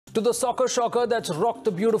To the soccer shocker that's rocked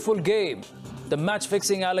the beautiful game. The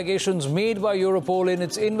match-fixing allegations made by Europol in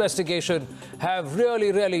its investigation have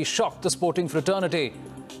really shocked the sporting fraternity.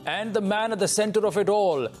 And the man at the center of it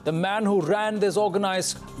all, the man who ran this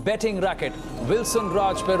organized betting racket, Wilson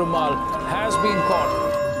Raj Perumal, has been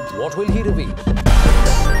caught. What will he reveal?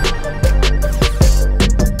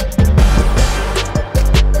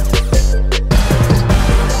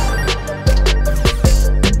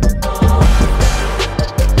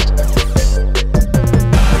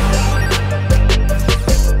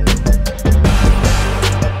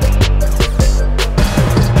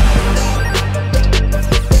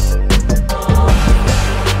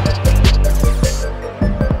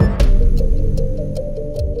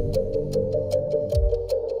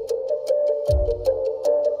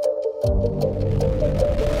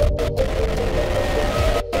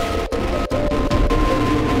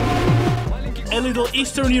 A little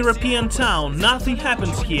Eastern European town, nothing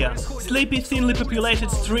happens here. Sleepy, thinly populated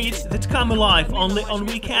streets that come alive only on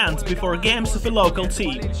weekends before games of a local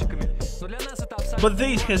team. But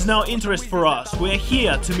this has no interest for us. We are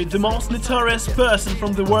here to meet the most notorious person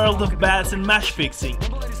from the world of bets and match fixing.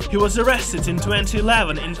 He was arrested in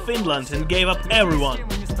 2011 in Finland and gave up everyone.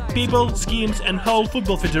 People, schemes and whole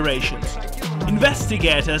football federations.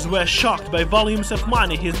 Investigators were shocked by volumes of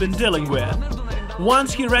money he's been dealing with.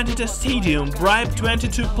 Once he rented a stadium, bribed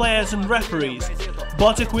 22 players and referees,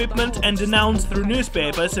 bought equipment and announced through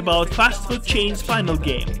newspapers about fast food chain's final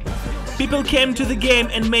game. People came to the game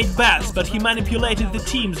and made bets, but he manipulated the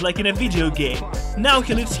teams like in a video game. Now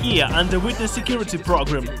he lives here under witness security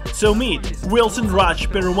program. So meet Wilson Raj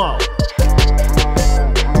Perumal.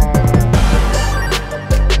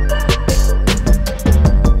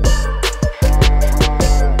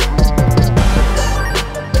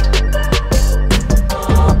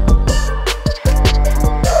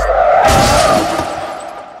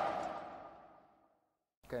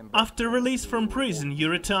 After release from prison, you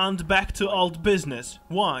returned back to old business.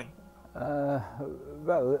 Why?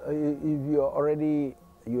 Well,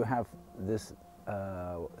 if you have this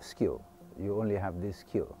skill, you only have this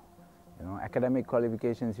skill. You know, academic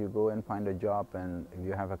qualifications, you go and find a job, and if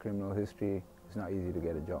you have a criminal history, it's not easy to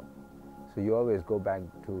get a job. So you always go back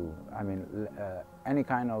to, any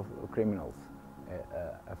kind of criminals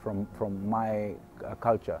from my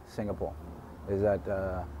culture, Singapore, is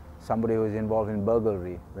that somebody who is involved in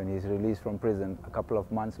burglary, when he's released from prison, a couple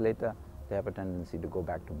of months later, they have a tendency to go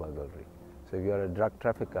back to burglary. So if you're a drug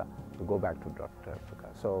trafficker, you go back to drug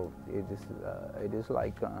trafficker. So it is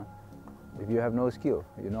like if you have no skill,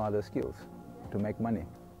 you know other skills to make money,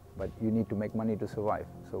 but you need to make money to survive.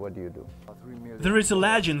 So what do you do? There is a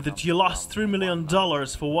legend that you lost $3 million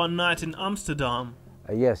for one night in Amsterdam.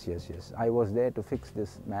 Yes. I was there to fix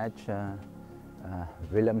this match,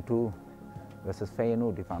 Willem II versus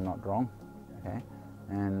Feyenoord, if I'm not wrong. Okay?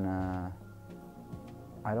 And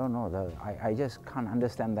I don't know, I just can't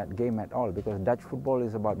understand that game at all, because Dutch football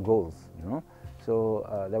is about goals, you know.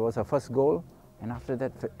 So there was a first goal, and after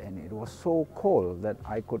that, and it was so cold that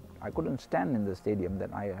I couldn't stand in the stadium,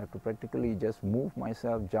 that I had to practically just move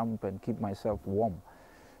myself, jump and keep myself warm.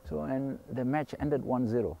 So, and the match ended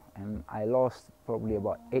 1-0, and I lost probably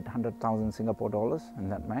about 800,000 Singapore dollars in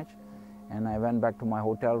that match. And I went back to my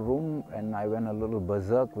hotel room and I went a little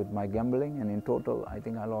berserk with my gambling, and in total I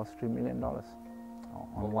think I lost $3 million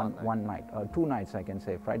on one night. 2 nights, I can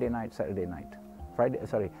say, Friday night, Saturday night.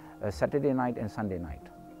 Saturday night and Sunday night,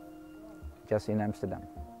 just in Amsterdam.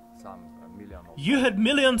 You had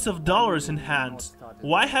millions of dollars in hand.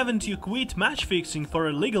 Why haven't you quit match fixing for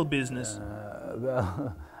a legal business?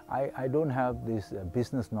 Well, I don't have this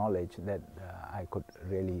business knowledge that I could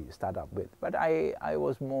really start up with, but I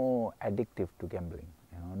was more addictive to gambling.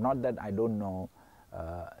 You know, not that I don't know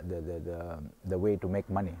the way to make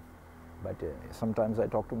money, but sometimes I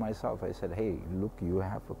talk to myself. I said, hey, look, you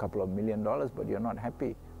have a couple of $1 million, but you're not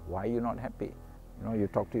happy. Why are you not happy? You know, you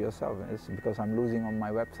talk to yourself. It's because I'm losing on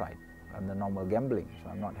my website on the normal gambling, so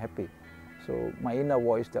I'm not happy. So my inner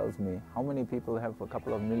voice tells me, how many people have a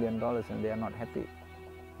couple of $1 million and they are not happy?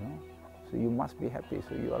 You know? So you must be happy.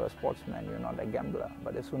 So you are a sportsman, you're not a gambler.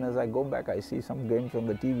 But as soon as I go back, I see some games on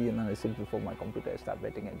the TV, and then I sit before my computer, I start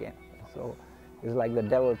betting again. So it's like the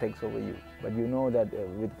devil takes over you. But you know that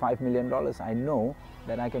with $5 million, I know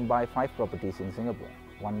that I can buy 5 properties in Singapore,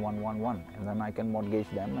 1, and then I can mortgage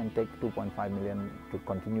them and take 2.5 million to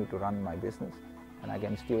continue to run my business. And I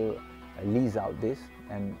can still lease out this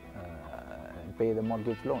and pay the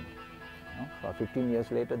mortgage loan. You know? So 15 years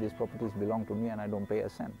later, these properties belong to me and I don't pay a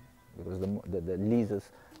cent, because the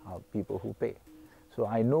leases are people who pay. So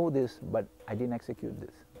I know this, but I didn't execute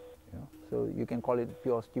this. You know? So you can call it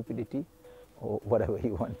pure stupidity, or whatever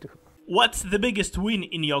you want to. What's the biggest win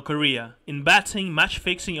in your career? In betting, match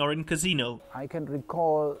fixing, or in casino? I can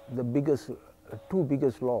recall the two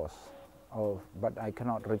biggest loss, but I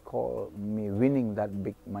cannot recall me winning that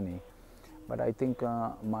big money. But I think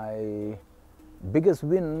my biggest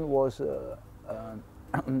win was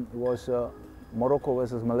Morocco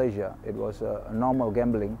versus Malaysia. It was a normal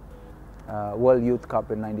gambling, World Youth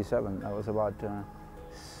Cup in '97. That was about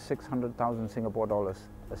 600,000 Singapore dollars,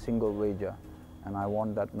 a single wager, and I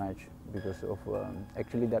won that match because of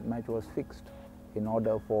actually that match was fixed in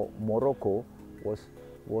order for Morocco was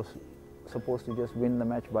supposed to just win the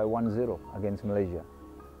match by 1-0 against Malaysia,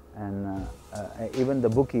 and even the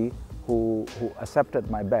bookie who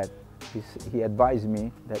accepted my bet, he advised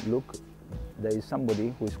me that look, there is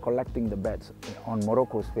somebody who is collecting the bets on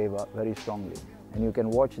Morocco's favor very strongly, and you can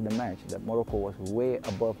watch the match that Morocco was way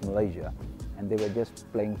above Malaysia and they were just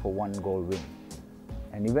playing for 1-goal win.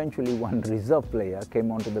 And eventually one reserve player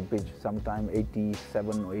came onto the pitch sometime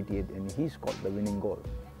 87 or 88 and he scored the winning goal.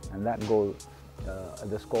 And that goal,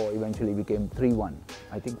 the score eventually became 3-1.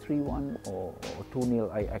 I think 3-1 or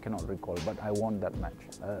 2-0, I cannot recall, but I won that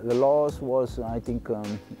match. The loss was, I think,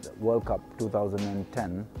 World Cup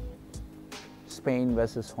 2010, Spain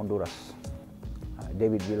versus Honduras.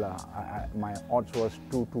 David Villa, my odds was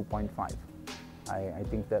 2.5. I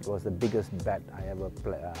think that was the biggest bet I ever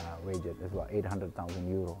wagered. It was about 800,000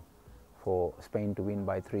 euro for Spain to win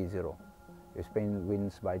by 3-0. If Spain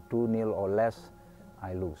wins by 2-0 or less,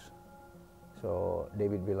 I lose. So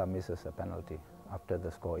David Villa misses a penalty after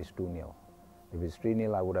the score is 2-0. If it's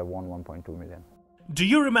 3-0, I would have won 1.2 million. Do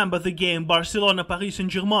you remember the game Barcelona-Paris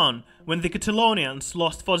Saint-Germain when the Catalonians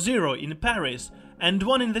lost 4-0 in Paris and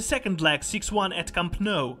won in the second leg 6-1 at Camp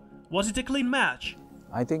Nou? Was it a clean match?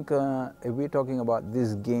 I think if we're talking about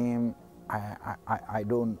this game, I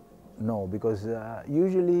don't know, because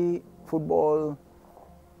usually football,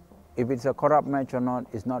 if it's a corrupt match or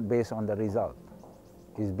not, is not based on the result.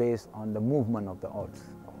 It's based on the movement of the odds.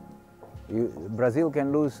 Brazil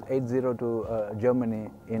can lose 8-0 to Germany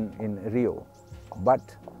in Rio,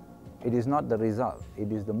 but it is not the result.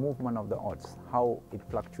 It is the movement of the odds, how it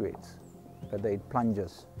fluctuates, whether it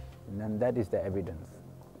plunges, and then that is the evidence.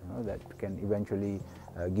 That can eventually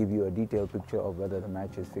give you a detailed picture of whether the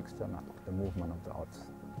match is fixed or not, the movement of the odds,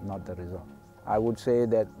 not the result. I would say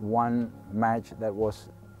that one match that was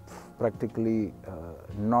practically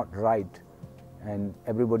not right and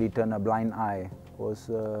everybody turned a blind eye was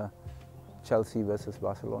Chelsea versus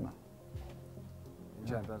Barcelona.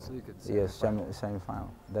 Champions League. Yes,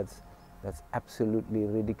 semi-final. That's absolutely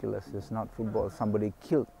ridiculous. It's not football. Somebody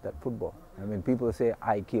killed that football. I mean, people say,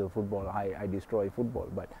 I kill football, I destroy football,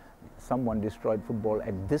 but someone destroyed football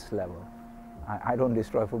at this level. I don't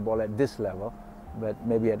destroy football at this level, but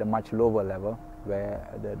maybe at a much lower level, where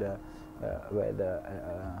the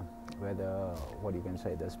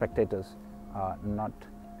spectators are not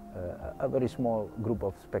a very small group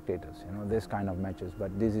of spectators. This kind of matches.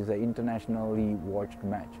 But this is an internationally watched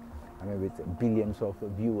match. I mean, with billions of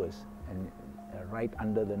viewers and right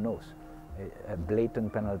under the nose. A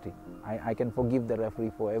blatant penalty. I can forgive the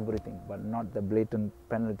referee for everything, but not the blatant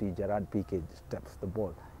penalty. Gerard Piqué steps the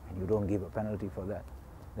ball and you don't give a penalty for that.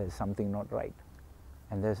 There's something not right.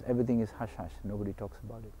 And everything is hush-hush. Nobody talks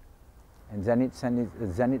about it. And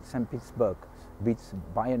Zenit St. Petersburg beats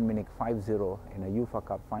Bayern Munich 5-0 in a UEFA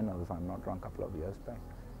Cup final, if I'm not wrong, a couple of years back.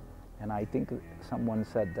 And I think someone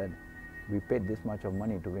said that we paid this much of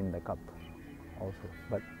money to win the cup also.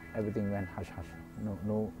 But everything went hush-hush.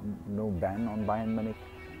 No ban on Bayern Munich,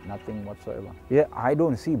 nothing whatsoever. Yeah, I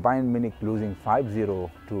don't see Bayern Munich losing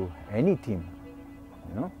 5-0 to any team,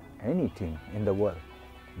 any team in the world.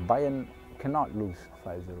 Bayern cannot lose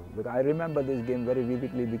 5-0. But I remember this game very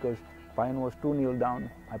vividly because Bayern was 2-0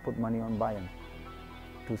 down. I put money on Bayern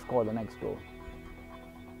to score the next goal,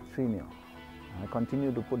 3-0. I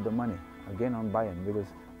continue to put the money again on Bayern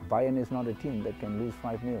because Bayern is not a team that can lose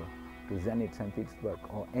 5-0 to Zenit St. Petersburg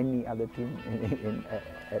or any other team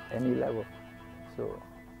at any level. So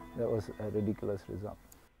that was a ridiculous result.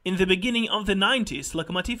 In the beginning of the 90s,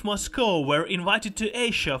 Lokomotiv Moscow were invited to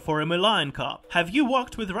Asia for a Milan Cup. Have you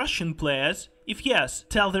worked with Russian players? If yes,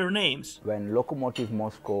 tell their names. When Lokomotiv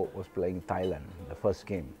Moscow was playing Thailand, the first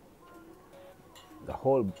game, the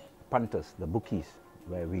whole punters, the bookies,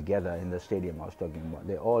 where we gather in the stadium I was talking about,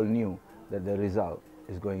 they all knew that the result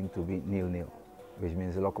is going to be 0-0. Which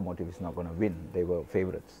means the Lokomotiv is not going to win. They were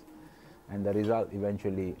favorites. And the result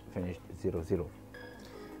eventually finished 0-0.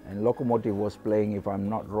 And Lokomotiv was playing, if I'm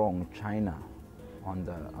not wrong, China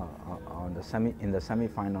in the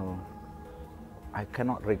semi-final. I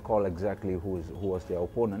cannot recall exactly who was their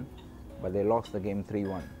opponent, but they lost the game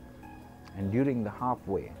 3-1. And during the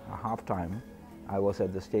halftime, I was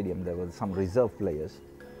at the stadium. There were some reserve players,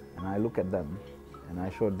 and I looked at them, and I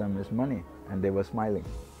showed them this money, and they were smiling.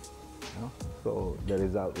 You know? So the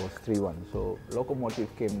result was 3-1. So Lokomotiv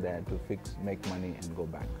came there to make money and go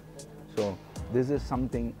back. So this is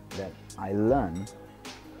something that I learned,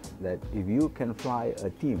 that if you can fly a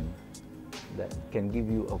team that can give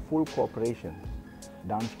you a full cooperation,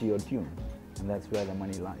 dance to your tune, and that's where the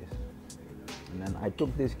money lies. And then I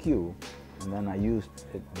took this cue, and then I used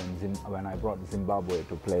it when I brought Zimbabwe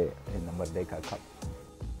to play in the Merdeka Cup.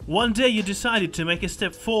 One day you decided to make a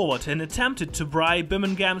step forward and attempted to bribe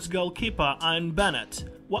Birmingham's goalkeeper Ian Bennett.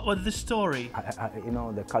 What was the story? You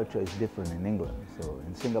know, the culture is different in England. So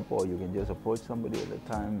in Singapore, you can just approach somebody at a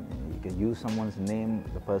time, and you can use someone's name,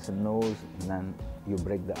 the person knows, and then you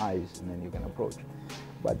break the ice, and then you can approach.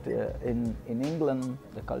 But in England,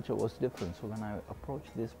 the culture was different. So when I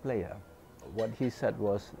approached this player, what he said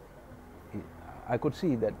was, I could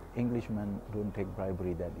see that Englishmen don't take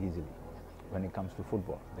bribery that easily when it comes to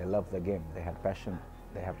football. They love the game, they have passion,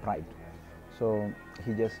 they have pride. So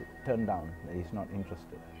he just turned down, that he's not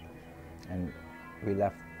interested. And we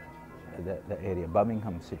left the area,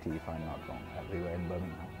 Birmingham City, if I'm not wrong. We were in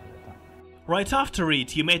Birmingham at the time. Right after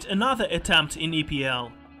it, you made another attempt in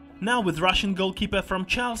EPL. Now with Russian goalkeeper from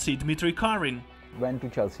Chelsea, Dmitry Karin. Went to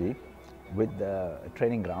Chelsea with the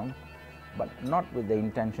training ground, but not with the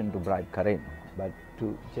intention to bribe Karin, but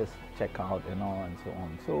to just check out, you know, and so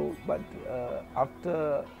on. So, but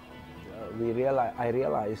after I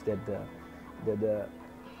realized that the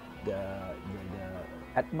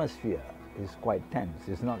atmosphere is quite tense.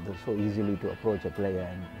 It's not so easily to approach a player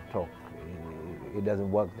and talk. It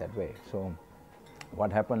doesn't work that way. So,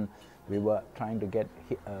 what happened? We were trying to get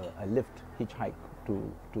a lift, hitchhike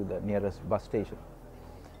to the nearest bus station,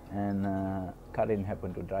 and Karin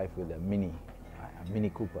happened to drive with a Mini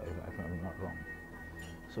Cooper, if I'm not wrong.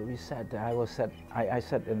 So we sat. I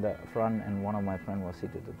sat in the front, and one of my friends was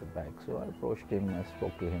seated at the back. So I approached him, I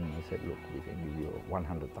spoke to him, I said, "Look, we can give you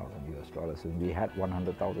 $100,000." And we had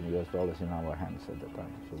 $100,000 in our hands at the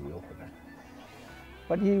time, so we offered that.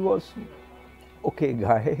 But he was okay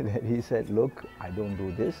guy. That he said, "Look, I don't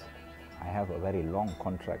do this. I have a very long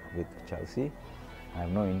contract with Chelsea. I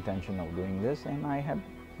have no intention of doing this." And I had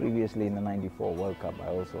previously in the '94 World Cup, I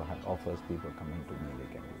also had offers, people coming to me,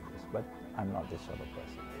 they can do this. But I'm not this sort of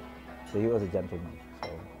person. So he was a gentleman. So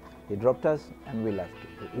he dropped us and we left.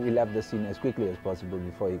 We left the scene as quickly as possible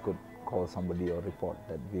before he could call somebody or report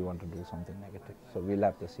that we want to do something negative. So we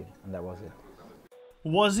left the scene, and that was it.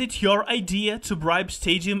 Was it your idea to bribe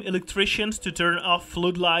stadium electricians to turn off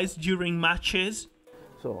floodlights during matches?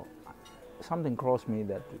 So something crossed me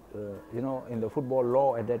that, you know, in the football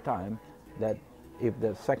law at that time, that if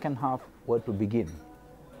the second half were to begin,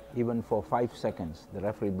 even for 5 seconds, the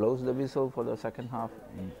referee blows the whistle for the second half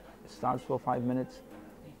and it starts for 5 minutes,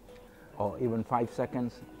 or even 5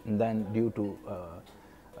 seconds, and then due to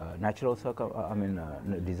natural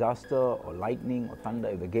disaster or lightning or thunder,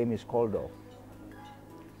 if the game is called off,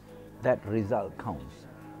 that result counts.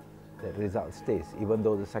 That result stays, even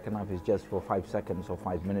though the second half is just for 5 seconds or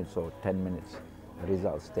 5 minutes or 10 minutes, the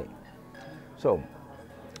results stay. So,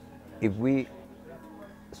 if we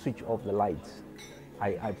switch off the lights,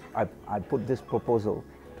 I put this proposal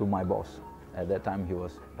to my boss. At that time he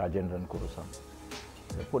was Rajendran Kurusan.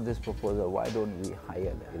 I put this proposal, why don't we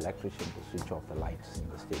hire the electrician to switch off the lights in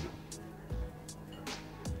the stadium?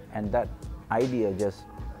 And that idea just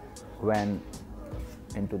went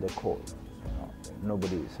into the cold. You know,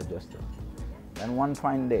 nobody suggested. And one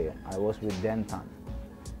fine day, I was with Dan Tan.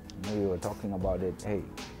 You know, we were talking about it. Hey,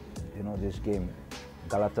 you know, this game,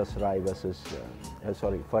 Galatasaray versus,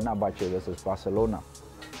 Fenerbahce versus Barcelona.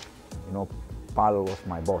 You know, Paul was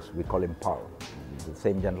my boss. We call him Paul. The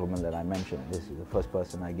same gentleman that I mentioned. This is the first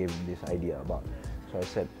person I gave him this idea about. So I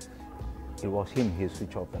said, it was him, he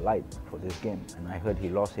switched off the light for this game. And I heard he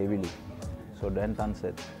lost heavily. So Dan Tan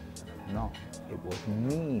said, no, it was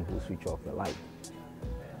me who switched off the light.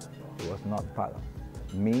 It was not Paul.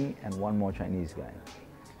 Me and one more Chinese guy.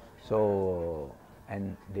 So,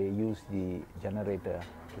 and they used the generator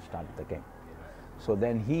to start the game. So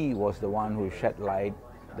then he was the one who shed light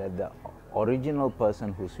that the original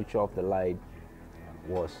person who switched off the light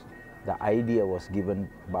the idea was given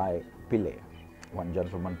by Pile, one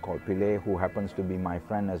gentleman called Pile, who happens to be my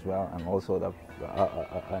friend as well, and also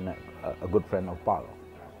a good friend of Paolo.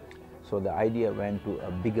 So the idea went to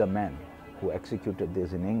a bigger man who executed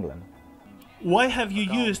this in England. Why have you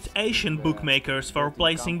used Asian bookmakers for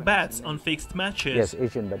placing bets on fixed matches? Yes,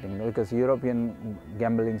 Asian betting, because European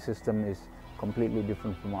gambling system is completely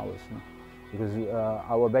different from ours. No? Because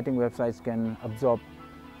our betting websites can absorb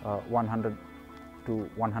 100 to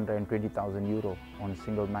 120,000 euro on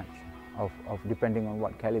single match, of depending on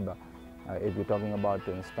what caliber. If you're talking about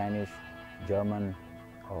Spanish, German,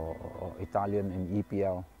 or Italian in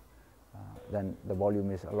EPL, then the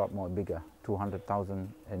volume is a lot more bigger.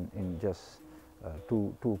 200,000 in just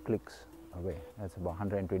two clicks away. That's about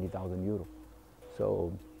 120,000 euro.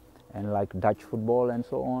 So, and like Dutch football and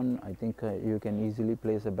so on, I think you can easily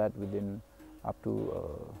place a bet within up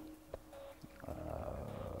to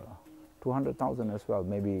 200,000 as well,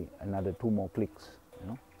 maybe another 2 more clicks, you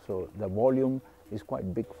know. So the volume is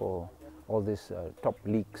quite big for all these top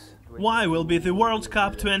leagues. Why will be the World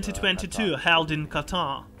Cup 2022 held in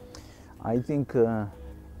Qatar? I think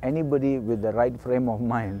anybody with the right frame of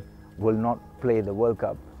mind will not play the World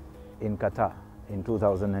Cup in Qatar in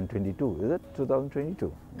 2022. Is it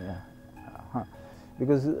 2022? Yeah.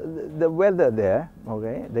 Because the weather there,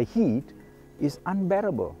 okay, the heat is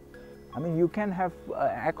unbearable. I mean, you can have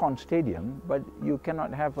an aircon stadium, but you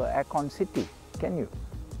cannot have an aircon city, can you?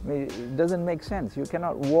 I mean, it doesn't make sense. You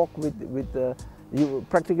cannot walk you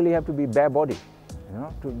practically have to be bare body, you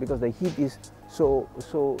know, because the heat is so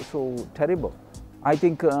terrible. I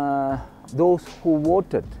think those who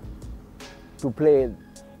voted to play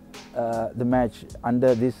the match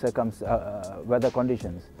under these weather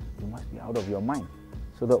conditions, you must be out of your mind.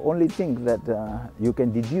 So the only thing that you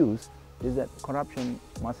can deduce is that corruption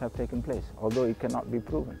must have taken place, although it cannot be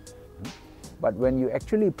proven. But when you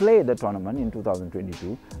actually play the tournament in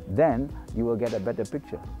 2022, then you will get a better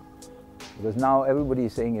picture. Because now everybody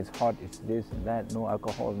is saying it's hot, it's this and that, no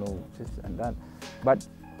alcohol, no this and that. But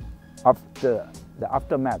after the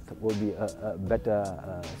aftermath will be a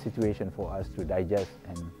better situation for us to digest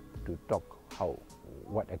and to talk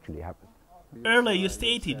what actually happened. Earlier you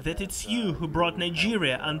stated that it's you who brought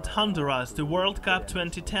Nigeria and Honduras to World Cup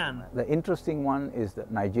 2010. The interesting one is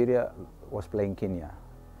that Nigeria was playing Kenya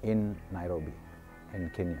in Nairobi, in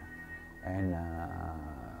Kenya. And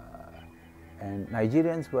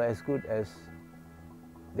Nigerians were as good as,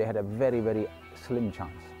 they had a very, very slim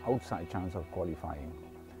chance, outside chance of qualifying.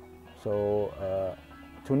 So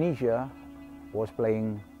Tunisia was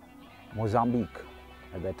playing Mozambique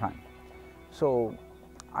at that time. So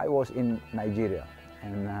I was in Nigeria,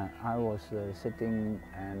 and I was sitting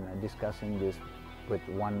and discussing this with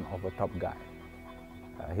one of the top guy.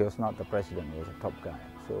 He was not the president, he was a top guy.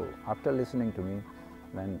 So after listening to me,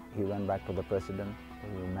 then he went back to the president.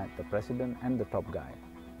 We met the president and the top guy.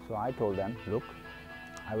 So I told them, look,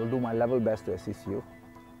 I will do my level best to assist you.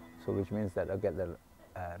 So which means that I'll get the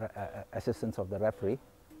assistance of the referee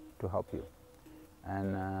to help you.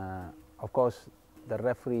 And of course, the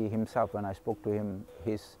referee himself, when I spoke to him,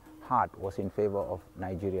 his heart was in favor of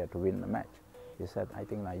Nigeria to win the match. He said, I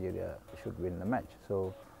think Nigeria should win the match.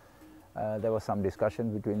 So there was some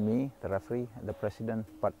discussion between me, the referee, and the president,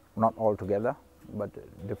 but not all together, but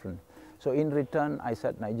different. So in return, I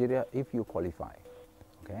said, Nigeria, if you qualify,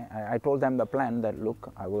 okay, I told them the plan that,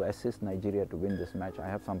 look, I will assist Nigeria to win this match. I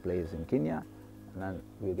have some players in Kenya, and then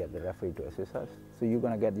we'll get the referee to assist us. So you're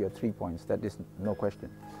going to get your 3 points, that is no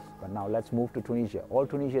question. But now let's move to Tunisia. All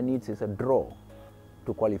Tunisia needs is a draw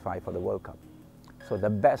to qualify for the World Cup. So the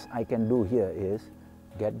best I can do here is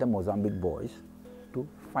get the Mozambique boys to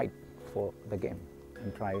fight for the game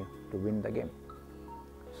and try to win the game.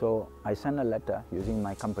 So I sent a letter using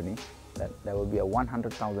my company that there will be a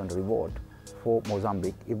 100,000 reward for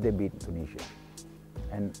Mozambique if they beat Tunisia.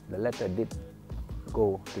 And the letter did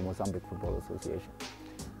go to Mozambique Football Association.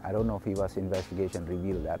 I don't know if Fifa's investigation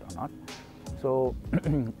revealed that or not. So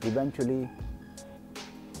eventually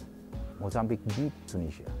Mozambique beat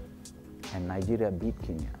Tunisia and Nigeria beat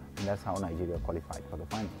Kenya, and that's how Nigeria qualified for the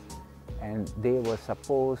finals. And they were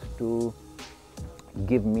supposed to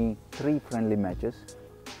give me 3 friendly matches,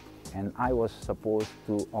 and I was supposed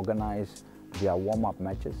to organize their warm-up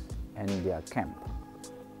matches and their camp.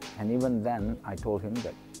 And even then I told him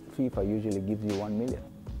that FIFA usually gives you 1 million.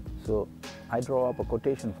 So I draw up a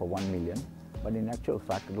quotation for 1 million, but in actual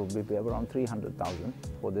fact it will be around 300,000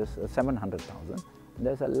 for this 700,000.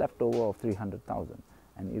 There's a leftover of 300,000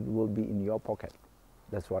 and it will be in your pocket.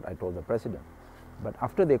 That's what I told the president. But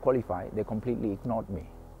after they qualified, they completely ignored me.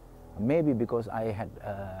 Maybe because I had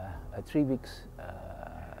a 3 weeks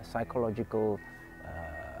psychology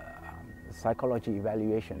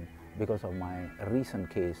evaluation because of my recent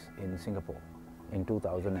case in Singapore in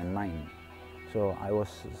 2009. So I was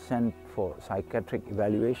sent for psychiatric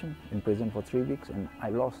evaluation in prison for 3 weeks, and I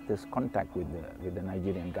lost this contact with the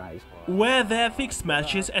Nigerian guys. Were there fixed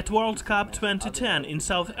matches at World Cup 2010 in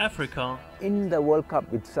South Africa? In the World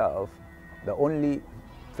Cup itself, the only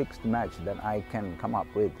fixed match that I can come up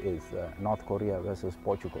with is North Korea versus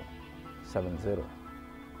Portugal, 7-0.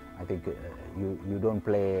 I think you don't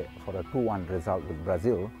play for a 2-1 result with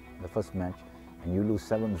Brazil, the first match, and you lose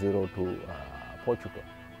 7-0 to Portugal.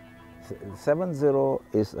 7-0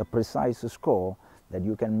 is a precise score that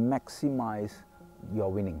you can maximize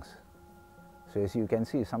your winnings. So as you can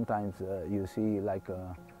see, sometimes you see like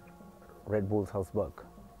Red Bull Salzburg.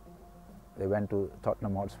 They went to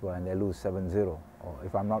Tottenham Hotspur and they lose 7-0, or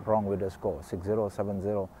if I'm not wrong with the score, 6-0,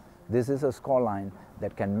 7-0. This is a scoreline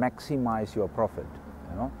that can maximize your profit,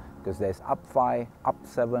 you know, because there's up 5, up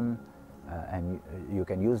 7, and you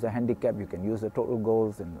can use the handicap, you can use the total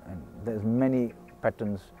goals, and there's many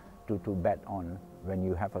patterns to bet on when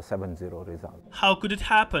you have a 7-0 result. How could it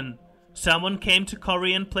happen? Someone came to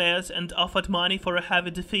Korean players and offered money for a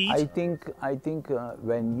heavy defeat? I think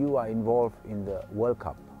when you are involved in the World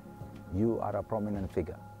Cup, you are a prominent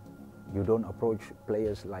figure. You don't approach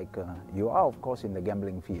players like, you are of course in the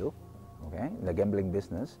gambling field, okay, in the gambling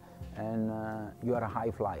business, and you are a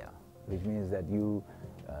high flyer, which means that you,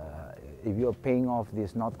 if you're paying off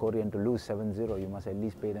this North Korean to lose 7-0, you must at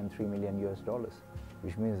least pay them $3 million,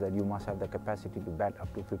 which means that you must have the capacity to bet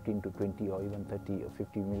up to 15 to 20 or even 30 or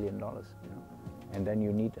 $50 million, you know? And then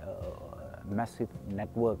you need a massive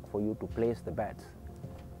network for you to place the bets.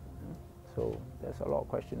 So there's a lot of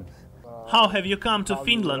questions. How have you come to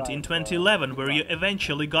Finland in 2011, where you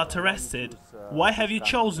eventually got arrested? Why have you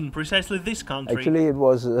chosen precisely this country? Actually, it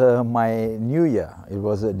was my New Year. It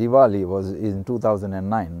was Diwali. It was in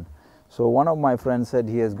 2009. So one of my friends said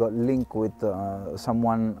he has got link with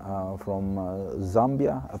someone from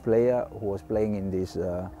Zambia, a player who was playing in this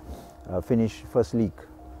Finnish First League.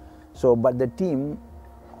 So, but the team,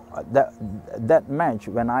 that match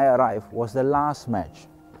when I arrived was the last match.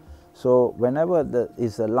 So whenever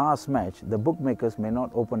is the last match, the bookmakers may not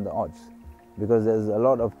open the odds, because there's a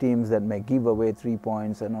lot of teams that may give away 3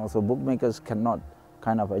 points, and also bookmakers cannot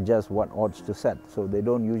kind of adjust what odds to set, so they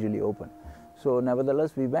don't usually open. So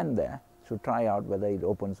nevertheless, we went there to try out whether it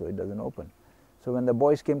opens or it doesn't open. So when the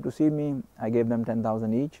boys came to see me, I gave them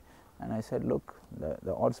 10,000 each, and I said, look,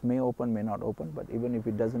 the odds may open, may not open, but even if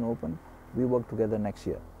it doesn't open, we work together next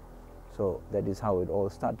year. So that is how it all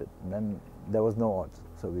started. And then there was no odds,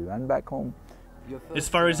 so we went back home. As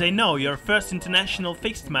far as I know, your first international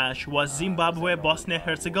fixed match was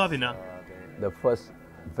Zimbabwe-Bosnia-Herzegovina. The first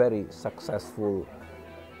very successful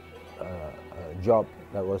job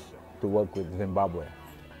that was to work with Zimbabwe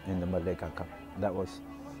in the Merdeka Cup. That was,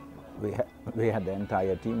 we had the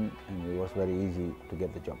entire team, and it was very easy to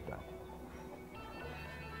get the job done.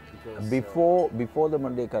 Before the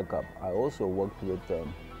Merdeka Cup, I also worked with a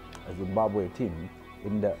Zimbabwe team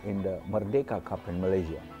in the Merdeka Cup in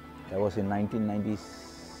Malaysia. That was in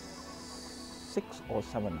 1996 or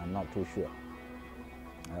 7, I'm not too sure.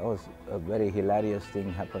 That was a very hilarious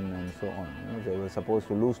thing happened and so on. You know, they were supposed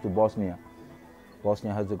to lose to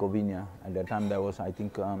Bosnia-Herzegovina. At that time, there was, I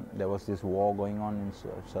think, there was this war going on in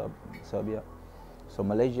Serbia. So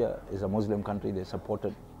Malaysia is a Muslim country. They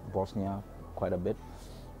supported Bosnia quite a bit,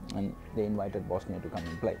 and they invited Bosnia to come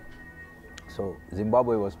and play. So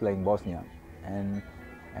Zimbabwe was playing Bosnia, and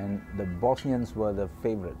the Bosnians were the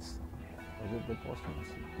favorites. Was it the Bosnians?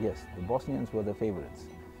 Yes, the Bosnians were the favorites.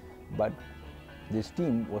 But this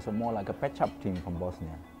team was more like a patch-up team from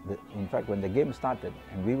Bosnia. In fact, when the game started,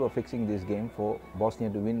 and we were fixing this game for Bosnia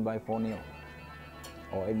to win by 4-0,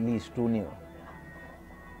 or at least 2-0.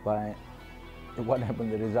 But what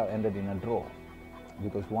happened, the result ended in a draw,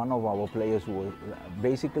 because one of our players was,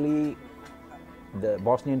 basically, the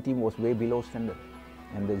Bosnian team was way below standard.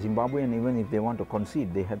 And the Zimbabwean, even if they want to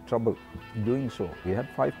concede, they had trouble doing so. We had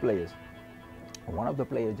 5 players. One of the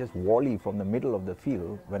players just volleyed from the middle of the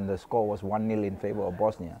field when the score was 1-0 in favor of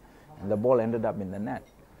Bosnia, and the ball ended up in the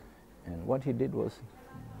net. And what he did was,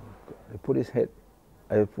 he put his head,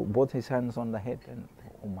 put both his hands on the head, and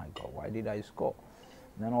oh my God, why did I score?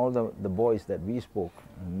 And then all the boys that we spoke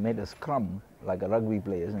made a scrum like a rugby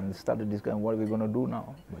players and started discussing what are we going to do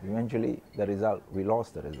now. But eventually, the result, we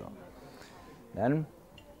lost the result. Then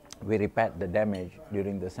we repaired the damage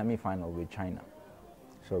during the semi-final with China.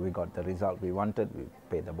 So we got the result we wanted, we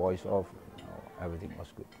paid the boys off, everything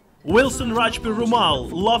was good. Wilson Raj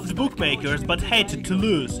Perumal loved bookmakers but hated to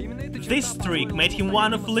lose. This streak made him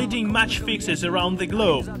one of leading match fixers around the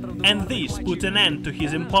globe, and this put an end to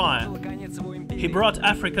his empire. He brought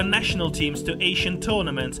African national teams to Asian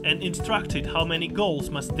tournaments and instructed how many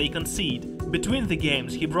goals must they concede. Between the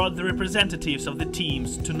games, he brought the representatives of the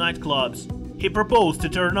teams to nightclubs. He proposed to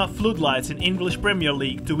turn off floodlights in English Premier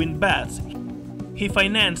League to win bets. He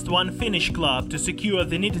financed one Finnish club to secure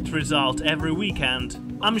the needed result every weekend.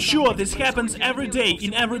 I'm sure this happens every day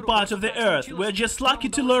in every part of the earth. We're just lucky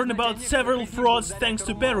to learn about several frauds thanks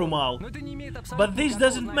to Perumal. But this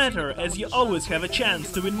doesn't matter, as you always have a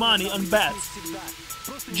chance to win money on bets.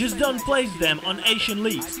 Just don't place them on Asian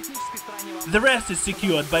leagues. The rest is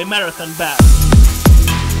secured by marathon bets.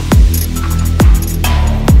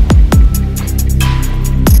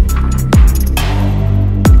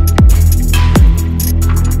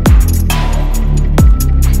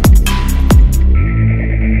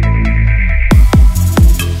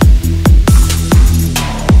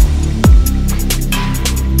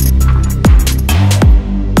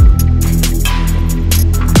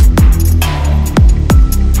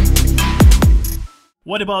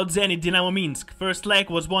 What about Zenit Dynamo Minsk? First leg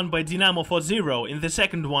was won by Dynamo 4-0. In the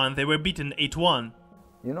second one, they were beaten 8-1.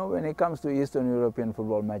 You know, when it comes to Eastern European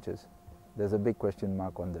football matches, there's a big question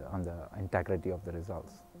mark on the integrity of the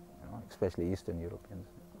results, you know, especially Eastern Europeans.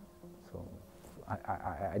 So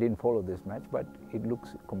I didn't follow this match, but it looks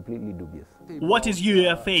completely dubious. What is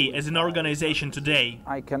UEFA as an organization today?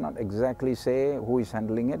 I cannot exactly say who is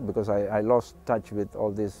handling it, because I lost touch with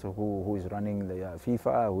all this, who is running the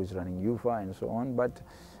FIFA, who is running UEFA and so on. But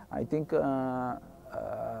I think the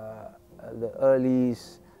early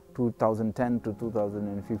 2010 to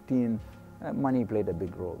 2015, money played a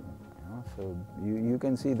big role. You know? So you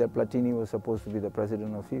can see that Platini was supposed to be the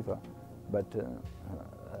president of FIFA, but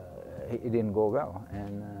it didn't go well,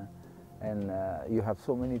 and you have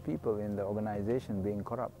so many people in the organization being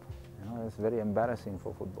corrupt. You know, it's very embarrassing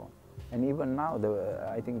for football. And even now,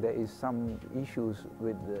 I think there is some issues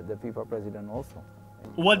with the FIFA president also.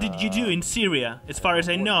 What did you do in Syria? As far as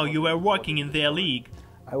I know, you were working in their league.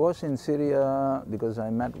 I was in Syria because I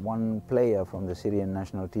met one player from the Syrian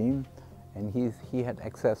national team, and he had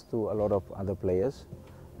access to a lot of other players.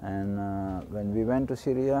 And when we went to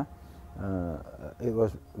Syria, it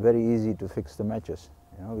was very easy to fix the matches,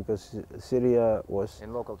 you know, because Syria was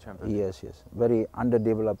in local championship. Yes, very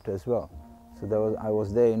underdeveloped as well. So I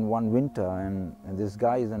was there in one winter, and this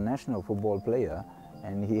guy is a national football player,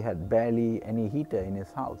 and he had barely any heater in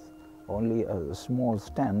his house, only a small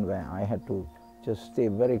stand where I had to just stay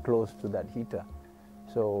very close to that heater.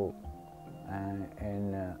 So,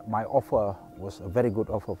 my offer was a very good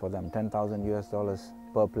offer for them, $10,000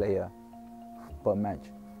 per player per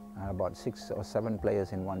match. About 6 or 7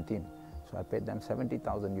 players in one team. So I paid them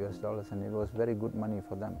 $70,000, and it was very good money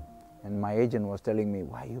for them. And my agent was telling me,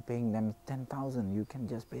 why are you paying them $10,000? You can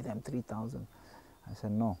just pay them $3,000. I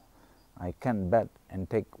said, no, I can bet and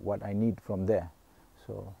take what I need from there.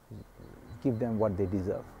 So give them what they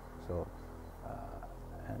deserve. So,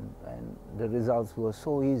 and the results were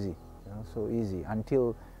so easy, you know, so easy,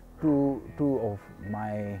 until two of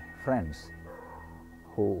my friends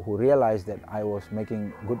who realized that I was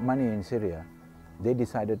making good money in Syria, they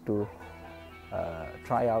decided to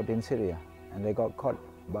try out in Syria, and they got caught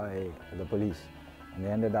by the police, and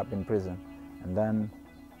they ended up in prison. And then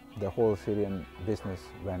the whole Syrian business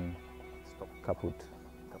went kaput.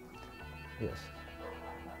 Yes,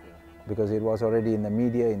 because it was already in the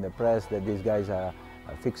media, in the press, that these guys are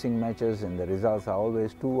fixing matches, and the results are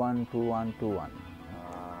always 2-1, 2-1, 2-1.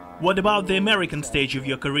 What about the American stage of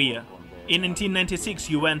your career? In 1996,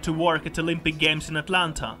 you went to work at Olympic Games in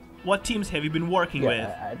Atlanta. What teams have you been working with?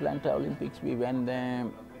 Atlanta Olympics, we went there,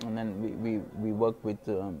 and then we worked with,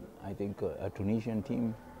 I think, a Tunisian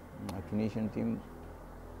team,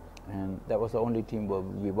 and that was the only team where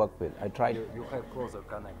we worked with. I tried. You had closer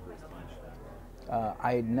connect with Tunisia.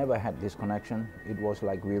 I never had this connection. It was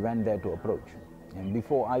like we went there to approach, and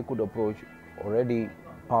before I could approach, already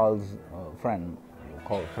Paul's friend,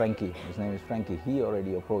 called Frankie, his name is Frankie, he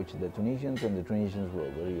already approached the Tunisians, and the Tunisians were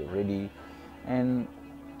very ready, and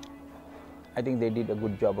I think they did a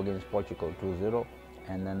good job against Portugal 2-0,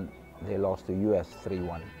 and then they lost to US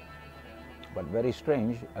 3-1. But very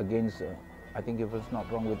strange, against, I think if it's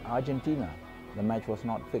not wrong, with Argentina, the match was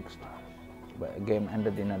not fixed, but the game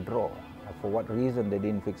ended in a draw. For what reason they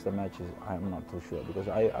didn't fix the matches, I'm not too sure, because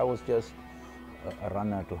I was just a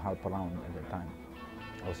runner to help around at the time.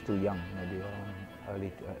 I was too young, maybe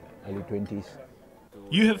early 20s.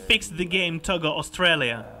 You have fixed the game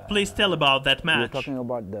Togo-Australia. Please tell about that match. You're talking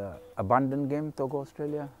about the abandoned game,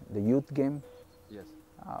 Togo-Australia, the youth game? Yes.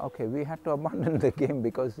 Okay, we had to abandon the game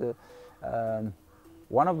because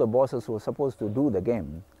one of the bosses who was supposed to do the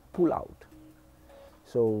game pulled out.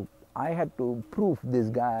 So I had to prove this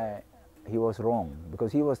guy he was wrong,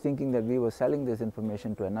 because he was thinking that we were selling this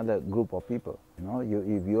information to another group of people. You know,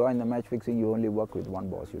 if you are in the match fixing, you only work with one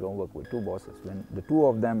boss, you don't work with two bosses. When the two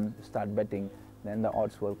of them start betting, then the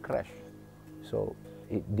odds will crash. So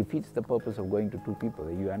it defeats the purpose of going to two people.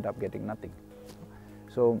 You end up getting nothing.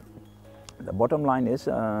 So the bottom line is,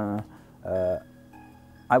 I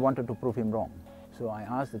wanted to prove him wrong. So I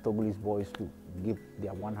asked the Togolese boys to give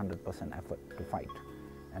their 100% effort to fight.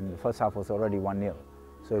 And the first half was already 1-0.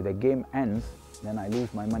 So if the game ends, then I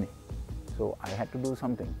lose my money. So I had to do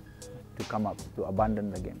something to come up, to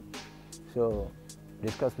abandon the game. So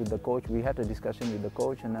discussed with the coach, we had a discussion with the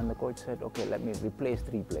coach, and then the coach said, okay, let me replace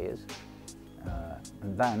 3 players.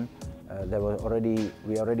 And then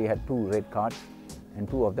we already had 2 red cards and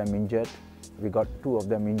 2 of them injured. We got 2 of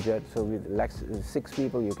them injured, so with 6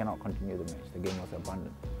 people you cannot continue the match. The game was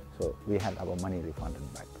abandoned. So we had our money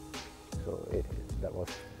refunded back. So that was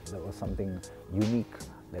something unique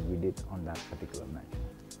that we did on that particular match.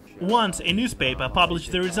 Once a newspaper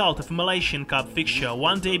published the result of a Malaysian Cup fixture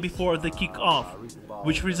one day before the kick-off,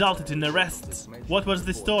 which resulted in arrests. What was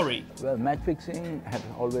the story? Well, match fixing had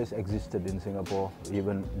always existed in Singapore,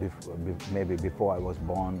 even maybe before I was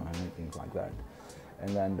born or anything like that.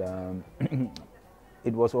 And then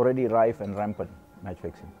it was already rife and rampant, match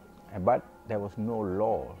fixing. But there was no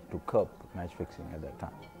law to curb match fixing at that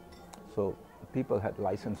time. So people had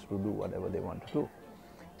license to do whatever they want to do,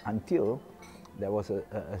 until there was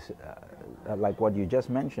like what you just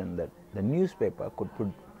mentioned, that the newspaper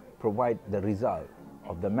could provide the result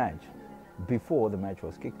of the match before the match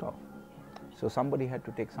was kicked off. So somebody had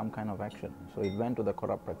to take some kind of action. So it went to the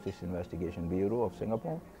Corrupt Practice Investigation Bureau of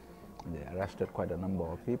Singapore. They arrested quite a number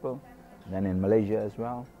of people, then in Malaysia as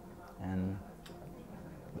well, and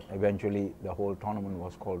eventually the whole tournament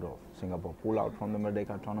was called off. Singapore pulled out from the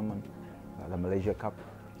Merdeka tournament, the Malaysia Cup.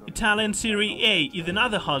 Italian Serie A is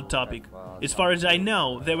another hot topic. As far as I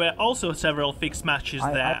know, there were also several fixed matches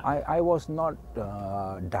there. I was not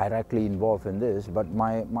directly involved in this, but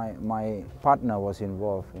my partner was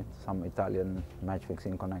involved in some Italian match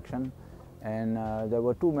fixing connection. And there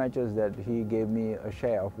were 2 matches that he gave me a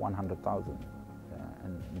share of 100,000.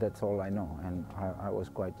 And that's all I know. And I was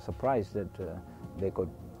quite surprised that they could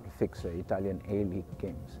fix Italian A-League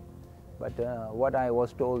games. But what I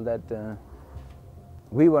was told that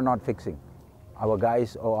we were not fixing. Our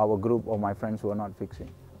guys or our group or my friends were not fixing.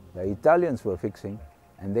 The Italians were fixing,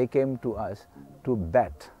 and they came to us to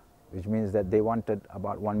bet, which means that they wanted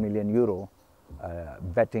about €1 million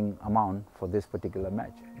betting amount for this particular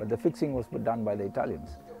match. But the fixing was done by the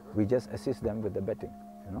Italians. We just assist them with the betting,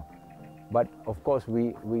 you know. But of course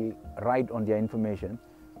we ride on their information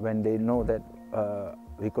when they know that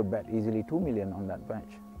we could bet easily 2 million on that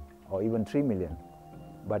match, or even 3 million.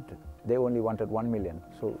 But they only wanted 1 million.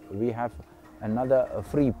 So we have another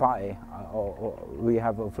free pie, or we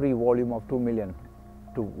have a free volume of 2 million.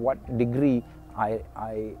 To what degree I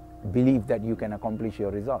believe that you can accomplish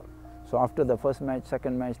your result. So after the first match,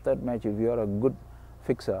 second match, third match, if you are a good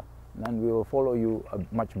fixer, then we will follow you a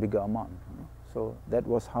much bigger amount. So that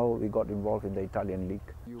was how we got involved in the Italian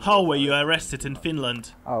league. How were you arrested in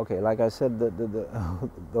Finland? Okay, like I said,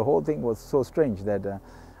 the whole thing was so strange that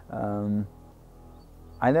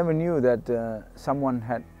I never knew that someone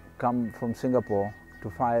had come from Singapore to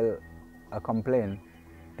file a complaint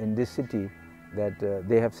in this city that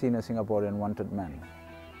they have seen a Singaporean wanted man.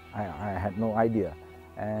 I had no idea.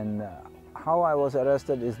 And how I was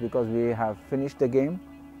arrested is because we have finished the game,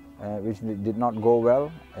 which did not go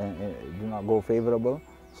well, did not go favorable.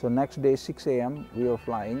 So next day, 6 a.m., we were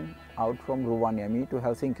flying out from Rovaniemi to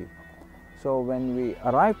Helsinki. So when we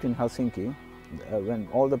arrived in Helsinki, when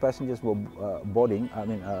all the passengers were boarding,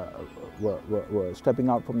 were stepping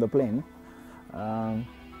out from the plane,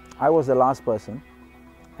 I was the last person,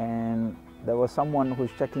 and there was someone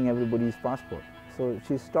who's checking everybody's passport. So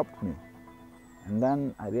she stopped me, and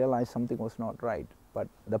then I realized something was not right. But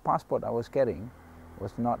the passport I was carrying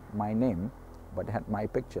was not my name, but had my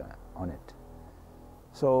picture on it.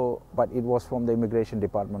 So, but it was from the Immigration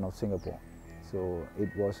Department of Singapore. So it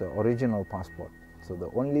was an original passport. So the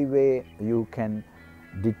only way you can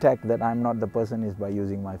detect that I'm not the person is by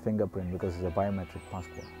using my fingerprint, because it's a biometric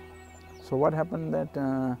passport. So what happened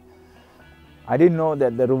that I didn't know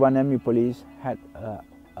that the Rovaniemi police had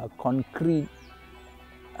a concrete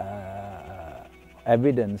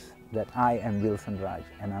evidence that I am Wilson Raj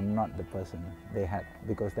and I'm not the person they had,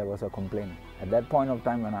 because there was a complaint. At that point of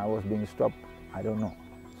time when I was being stopped, I don't know.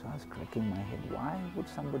 So I was cracking my head, why would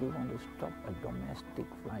somebody want to stop a domestic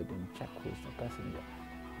flight and check who's the passenger?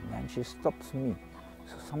 And then she stops me,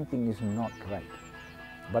 so something is not right.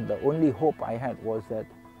 But the only hope I had was that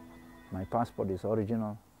my passport is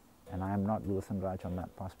original and I am not Wilson Raj on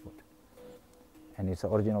that passport. And it's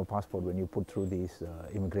an original passport when you put through these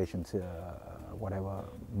immigration, whatever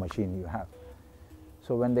machine you have.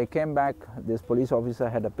 So when they came back, this police officer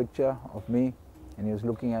had a picture of me and he was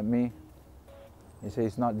looking at me. He said,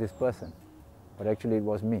 it's not this person, but actually it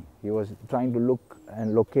was me. He was trying to look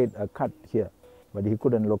and locate a cut here, but he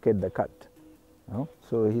couldn't locate the cut. No?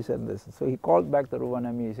 So he said this. So he called back to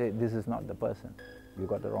Rovaniemi. He said, "This is not the person. You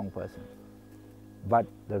got the wrong person." But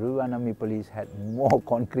the Rovaniemi police had more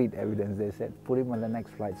concrete evidence. They said, "Put him on the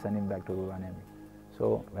next flight, send him back to Rovaniemi."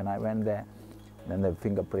 So when I went there, then the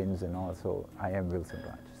fingerprints and all. So I am Wilson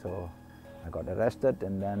Raj. So I got arrested,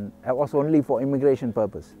 and then it was only for immigration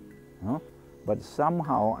purpose. No? But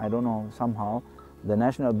somehow, I don't know, somehow the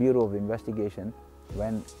National Bureau of Investigation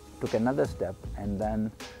took another step, and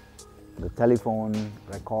then the telephone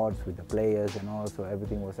records with the players and all, so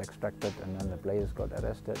everything was extracted, and then the players got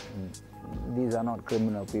arrested. And these are not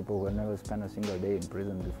criminal people who have never spent a single day in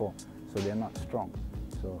prison before, so they're not strong.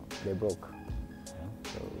 So they broke. Yeah?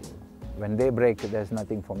 So when they break, there's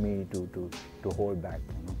nothing for me to hold back.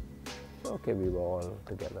 So okay, we were all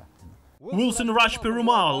together. Wilson Raj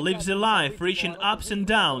Perumal lives a life rich in ups and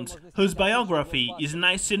downs, whose biography is a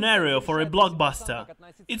nice scenario for a blockbuster.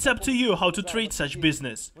 It's up to you how to treat such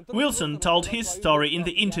business. Wilson told his story in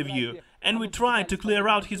the interview, and we tried to clear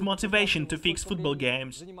out his motivation to fix football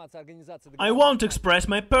games. I won't express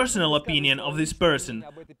my personal opinion of this person,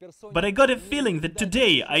 but I got a feeling that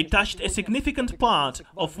today I touched a significant part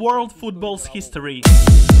of world football's history.